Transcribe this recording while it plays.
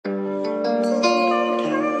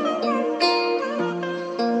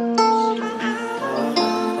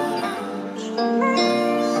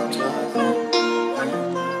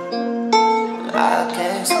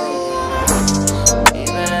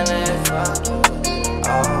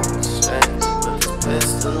all be straight. With this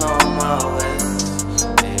pistol on my waist,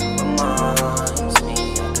 it reminds me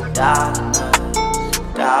I could die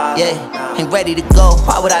tonight, die tonight. Ain't ready to go,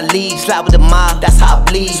 why would I leave? Slide with the mob, that's how I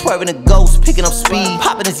bleed. Swerving a ghost, picking up speed.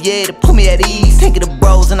 Popping his yeah to put me at ease. Think of the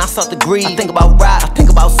bros and I start to grieve. I think about rock, I think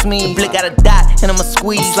about Smee. The blick got a dot and I'ma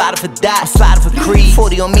squeeze. I'm sliding for dot, I'm sliding for Creed.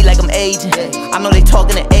 40 on me like I'm aging. I know they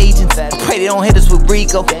talking to agents. I pray they don't hit us with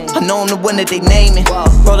Rico. I know I'm the one that they naming.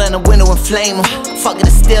 Roll down the window and flame them. Fucking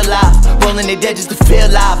it's still live. Rolling they dead just to feel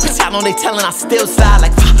live. Bitch, I know they telling I still slide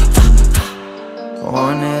like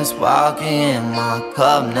on this walking in my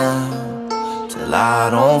cup now, till I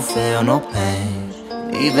don't feel no pain.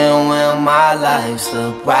 Even when my life's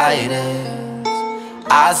the brightest,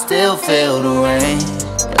 I still feel the rain.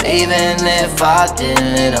 And even if I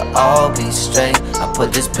didn't, it'll all be straight. I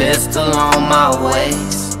put this pistol on my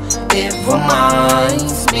waist, it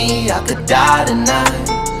reminds me I could die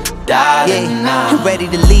tonight, die tonight. I'm ready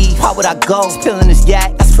to leave, why would I go? Spilling this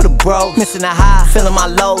yak, that's for the bro. Missing a high, feeling my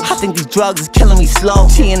low. I think these drugs is killing me slow.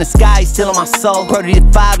 She in the sky, still on my soul. Brody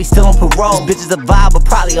the 5, he still on parole. This bitch is a vibe, but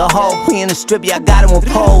probably a hoe. We in the strip, yeah, I got him with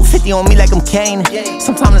pole. 50 on me like I'm Kane.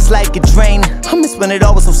 Sometimes this life get draining. I miss when it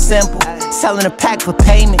all was so simple. Selling a pack for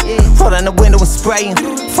payment. Roll down the window and spraying.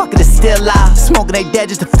 Fuck it, it's still live. Smoking they dead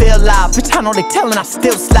just to feel live. Bitch, I know they telling I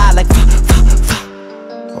still slide like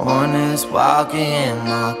on this walking in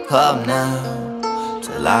my cup now,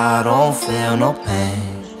 till I don't feel no pain.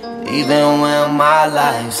 Even when my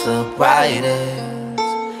life's the brightest,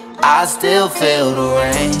 I still feel the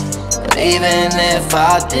rain. And even if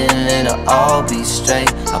I didn't, it'll all be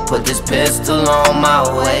straight. I put this pistol on my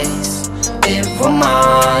waist, it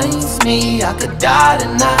reminds me I could die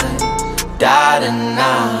tonight, die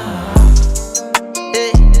tonight.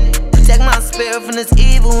 Protect my spirit from this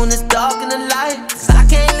evil when it's dark in the light. Cause I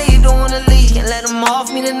can't leave, don't wanna leave, can't let them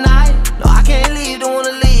off me tonight. No, I can't leave, don't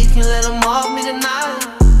wanna leave, can't let them off me tonight.